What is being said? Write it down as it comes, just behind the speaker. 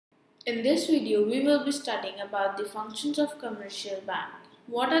In this video, we will be studying about the functions of commercial bank.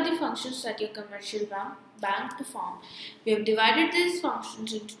 What are the functions that your commercial bank perform? We have divided these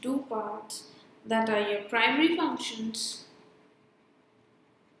functions into two parts, that are your primary functions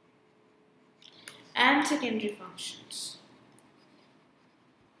and secondary functions.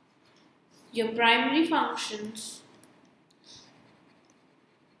 Your primary functions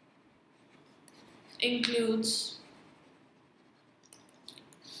includes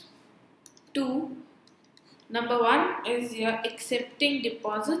two. Number one is your accepting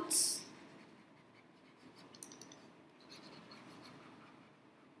deposits.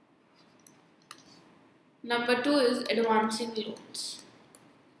 Number two is advancing loans.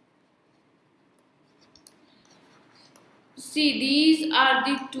 See, these are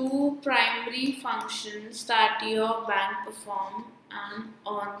the two primary functions that your bank perform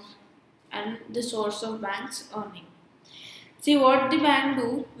and the source of bank's earning. See what the bank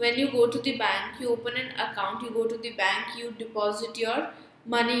do. When you go to the bank, you open an account, you go to the bank, you deposit your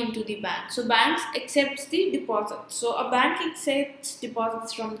money into the bank. So banks accepts the deposits. So a bank accepts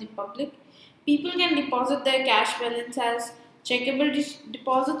deposits from the public. People can deposit their cash balance as checkable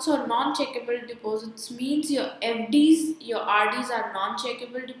deposits or non-checkable deposits. Means your FDs, your RDs are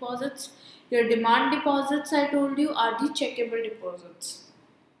non-checkable deposits. Your demand deposits, I told you, are the checkable deposits.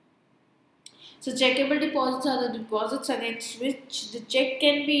 So checkable deposits are the deposits against which the check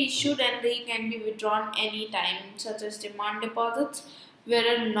can be issued and they can be withdrawn anytime, such as demand deposits,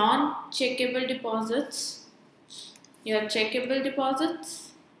 whereas non-checkable deposits, your checkable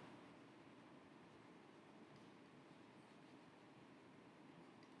deposits,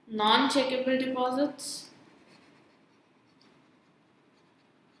 non-checkable deposits,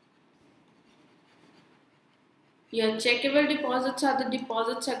 your checkable deposits are the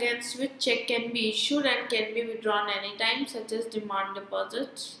deposits against which check can be issued and can be withdrawn anytime, such as demand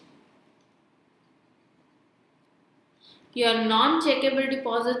deposits. Your non-checkable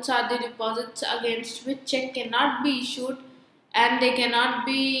deposits are the deposits against which check cannot be issued and they cannot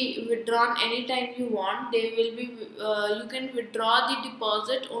be withdrawn anytime you want. They will be you can withdraw the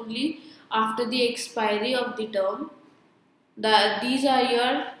deposit only after the expiry of the term. These are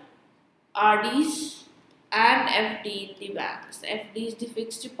your RDs and FD in the banks. FD is the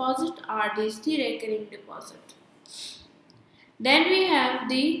fixed deposit, RD is the recurring deposit. Then we have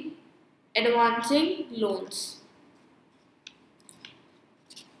the advancing loans.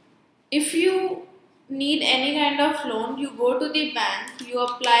 If you need any kind of loan, you go to the bank, you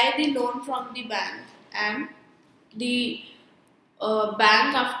apply the loan from the bank, and the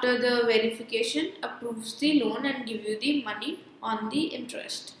bank, after the verification, approves the loan and give you the money on the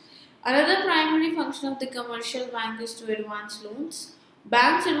interest. Another primary function of the commercial bank is to advance loans.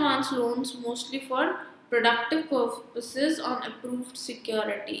 Banks advance loans mostly for productive purposes on approved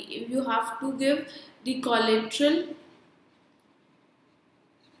security. If you have to give the collateral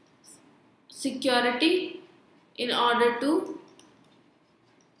security in order to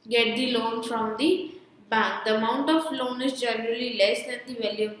get the loan from the bank. The amount of loan is generally less than the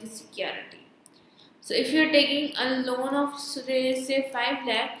value of the security. So if you are taking a loan of say 5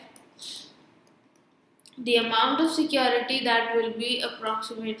 lakh, the amount of security that will be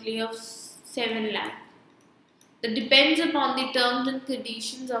approximately of 7 lakh. That depends upon the terms and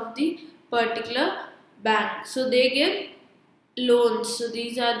conditions of the particular bank. So they give loans. So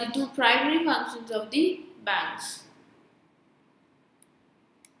these are the two primary functions of the banks.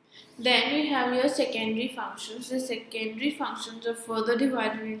 Then we have your secondary functions. The secondary functions are further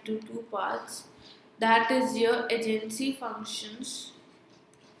divided into two parts. That is your agency functions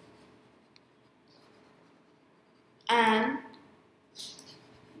and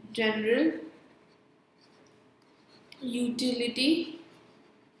general utility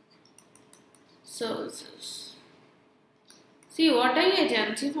services. See, what are your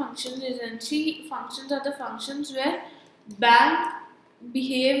agency functions? Agency functions are the functions where bank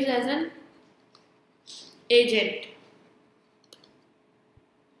behaves as an agent,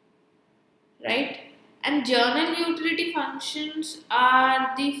 right? And general utility functions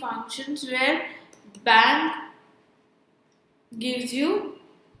are the functions where bank gives you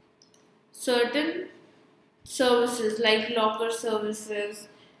certain services like locker services,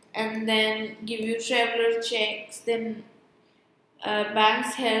 and then give you traveler checks. Then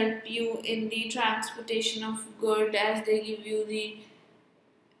banks help you in the transportation of goods, as they give you the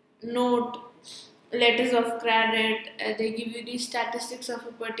note, letters of credit, they give you the statistics of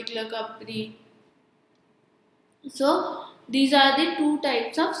a particular company. So these are the two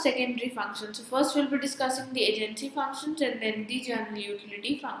types of secondary functions. So first we'll be discussing the agency functions and then the general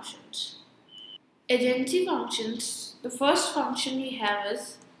utility functions. Agency functions, the first function we have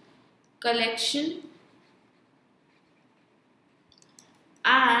is collection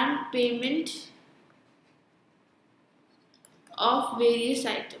and payment of various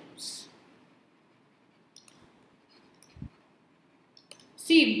items.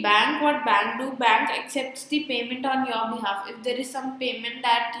 See, what bank do? Bank accepts the payment on your behalf. If there is some payment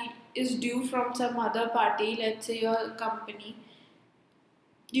that is due from some other party, let's say your company,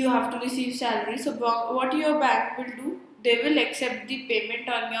 you have to receive salary. So what your bank will do? They will accept the payment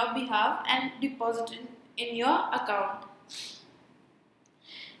on your behalf and deposit it in your account.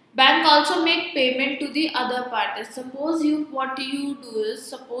 Bank also make payment to the other parties. Suppose you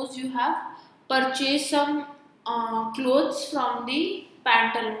have purchased some clothes from the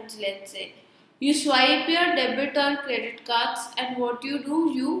pantaloons, let's say. You swipe your debit or credit cards, and what you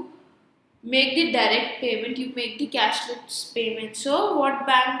do, you make the direct payment, you make the cashless payment. So what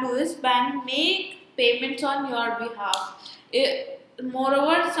bank do is bank make payments on your behalf.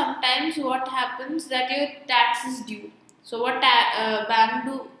 Moreover, sometimes what happens that your tax is due. So what bank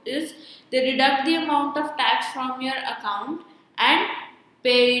do is they deduct the amount of tax from your account and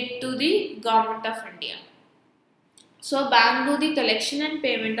pay it to the government of India. So bank do the collection and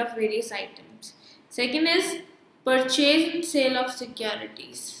payment of various items. Second is purchase and sale of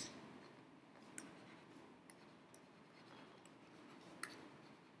securities.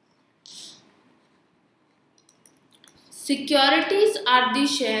 Securities are the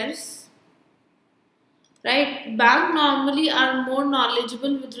shares, right? Bank normally are more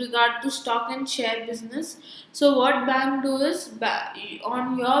knowledgeable with regard to stock and share business. So what bank do is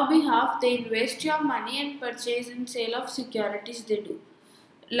on your behalf they invest your money and purchase and sale of securities they do.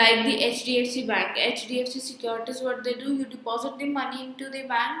 Like the HDFC bank, HDFC securities, what they do, you deposit the money into the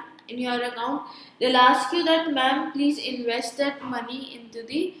bank in your account. They'll ask you that, ma'am, please invest that money into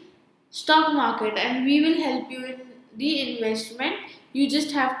the stock market and we will help you in the investment. You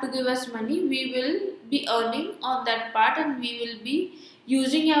just have to give us money, we will be earning on that part and we will be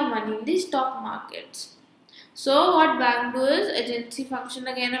using your money in the stock markets. So what bank do is agency function.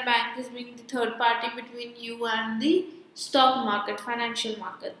 Again, a bank is being the third party between you and the stock market, financial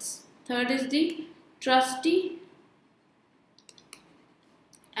markets. Third is the trustee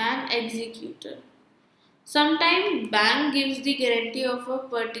and executor. Sometimes bank gives the guarantee of a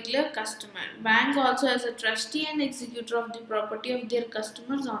particular customer. Bank also has a trustee and executor of the property of their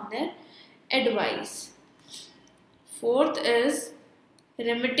customers on their advice. Fourth is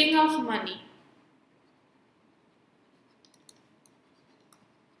remitting of money.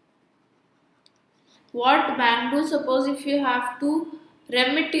 What bank do? Suppose if you have to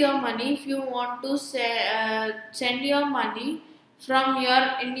remit your money, if you want to send your money from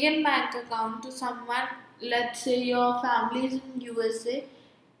your Indian bank account to someone, let's say your family is in USA,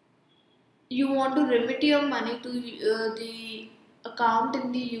 you want to remit your money to the account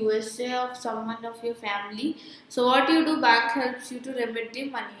in the USA of someone of your family. So what you do, bank helps you to remit the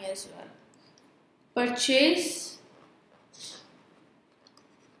money as well. Purchase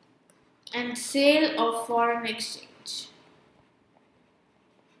and sale of foreign exchange.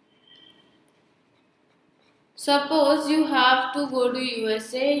 Suppose you have to go to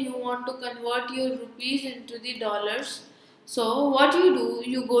USA, you want to convert your rupees into the dollars. So what you do,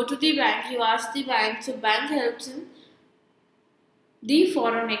 you go to the bank, you ask the bank, so bank helps in the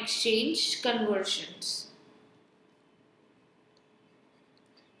foreign exchange conversions.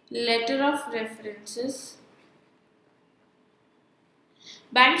 Letter of references.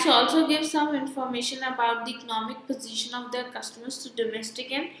 Banks also give some information about the economic position of their customers to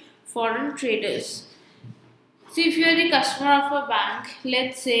domestic and foreign traders. See, if you are the customer of a bank,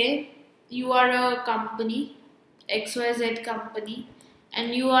 let's say you are a company, XYZ company,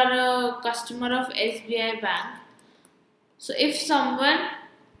 and you are a customer of SBI bank. So if someone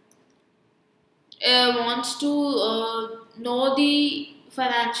wants to know the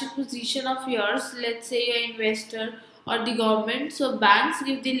financial position of yours, let's say you're an investor or the government, so banks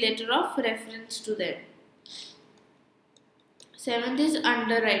give the letter of reference to them. Seventh is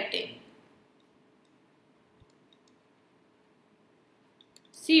underwriting.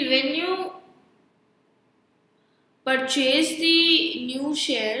 See, when you purchase the new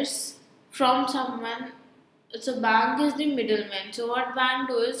shares from someone, so bank is the middleman. So what bank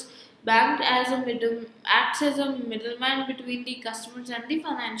do is bank acts as a middleman between the customers and the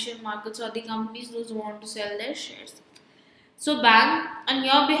financial markets or the companies those who want to sell their shares. So bank on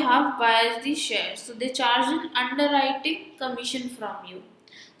your behalf buys the shares. So they charge an underwriting commission from you.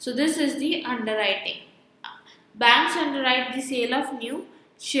 So this is the underwriting. Banks underwrite the sale of new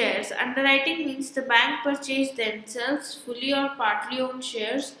shares. Underwriting means the bank purchase themselves fully or partly owned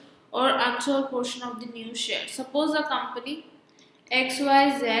shares or unsold portion of the new shares. Suppose a company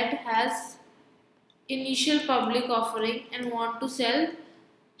XYZ has initial public offering and want to sell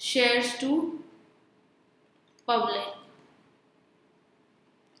shares to public.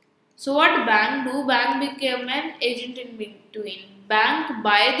 So what bank do? Bank became an agent in between. Bank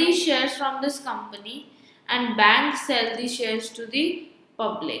buy the shares from this company and bank sell the shares to the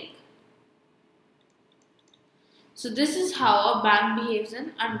public. So this is how a bank behaves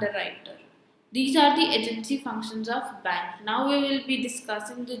an underwriter. These are the agency functions of bank. Now we will be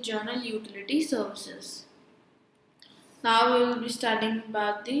discussing the general utility services. Now we will be studying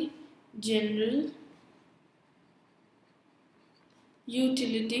about the general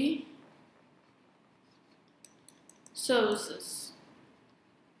utility services.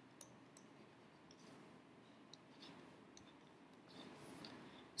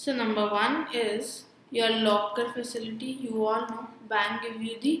 So number one is your locker facility. You all know bank give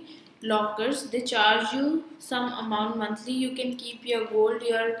you the lockers. They charge you some amount monthly. You can keep your gold,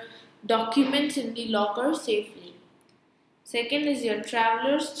 your documents in the locker safely. Second is your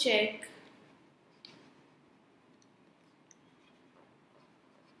traveler's check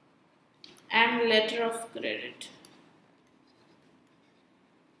and letter of credit.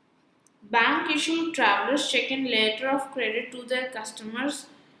 Bank issue traveler's check and letter of credit to their customers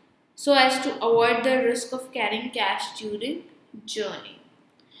so as to avoid the risk of carrying cash during journey.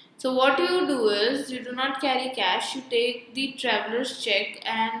 So what you do is, you do not carry cash, you take the traveler's check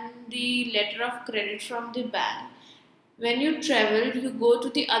and the letter of credit from the bank. When you travel, you go to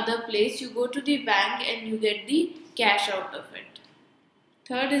the other place, you go to the bank and you get the cash out of it.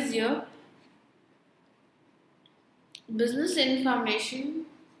 Third is your business information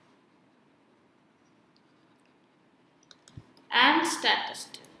and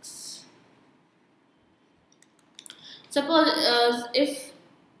statistics. Suppose if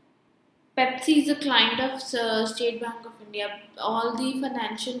Pepsi is a client of State Bank of India, all the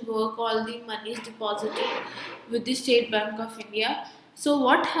financial work, all the money is deposited with the State Bank of India. So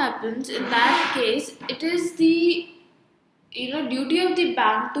what happens in that case? It is the duty of the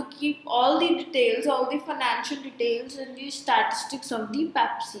bank to keep all the details, all the financial details and the statistics of the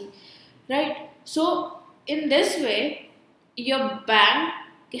Pepsi, right? So in this way, your bank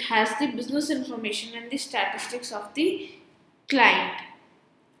has the business information and the statistics of the client.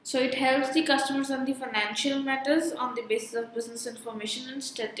 So it helps the customers on the financial matters on the basis of business information and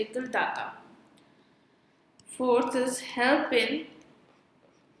statistical data. Fourth is help in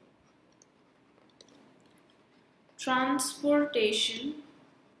transportation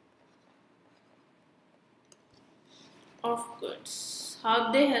of goods.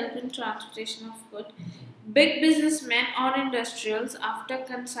 How they help in transportation of goods? Big businessmen or industrials, after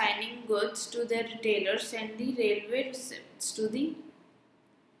consigning goods to their retailers, send the railway receipts to the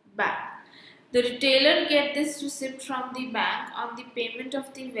bank. The retailer gets this receipt from the bank on the payment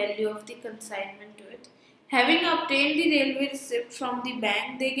of the value of the consignment to it. Having obtained the railway receipt from the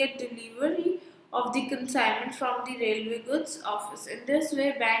bank, they get delivery of the consignment from the railway goods office. In this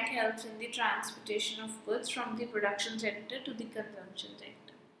way, bank helps in the transportation of goods from the production center to the consumption center.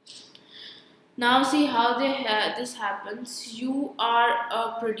 Now see how this happens. You are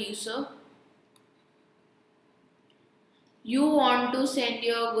a producer. You want to send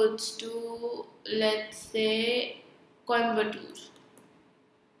your goods to, let's say, Coimbatore,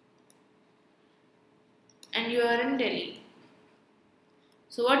 and you are in Delhi.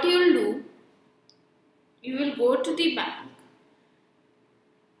 So what you will do, you will go to the bank.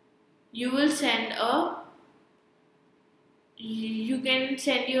 You will send you can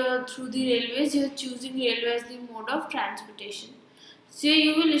send through the railways. You are choosing railway as the mode of transportation. So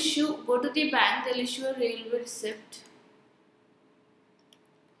you will go to the bank, they'll issue a railway receipt.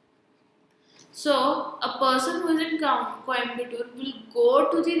 So a person who is in Coimbatore will go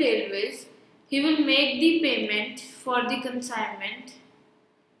to the railways. He will make the payment for the consignment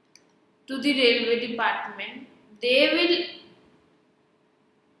to the railway department.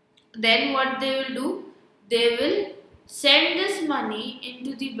 Then what they will do? They will send this money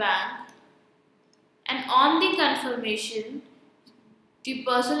into the bank, and on the confirmation, the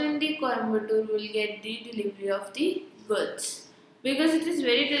person in the Coimbatore will get the delivery of the goods, because it is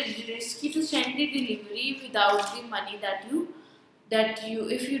very risky to send the delivery without the money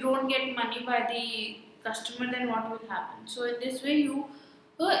if you don't get money by the customer, then what will happen? So in this way,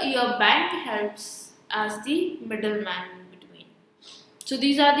 your bank helps as the middleman in between. So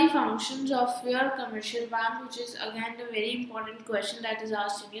these are the functions of your commercial bank, which is again a very important question that is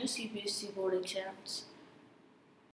asked in your CBSE board exams.